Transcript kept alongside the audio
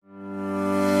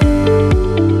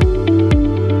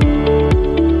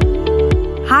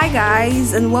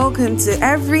and welcome to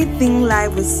Everything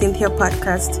Live with Cynthia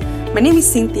podcast. My name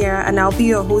is Cynthia and I'll be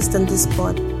your host on this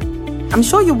pod. I'm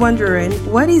sure you're wondering,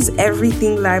 what is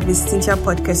Everything Live with Cynthia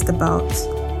podcast about?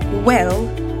 Well,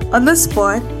 on this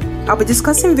pod, I'll be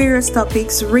discussing various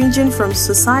topics ranging from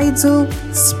societal,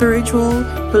 spiritual,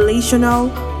 relational,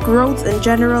 growth, and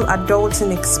general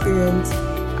adulting experience.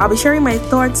 I'll be sharing my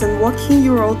thoughts and walking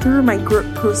you all through my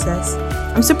growth process.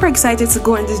 I'm super excited to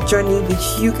go on this journey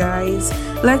with you guys.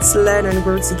 Let's learn and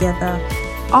grow together.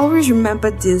 Always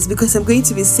remember this because I'm going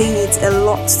to be saying it a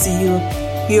lot to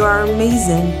you. You are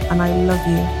amazing and I love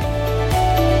you.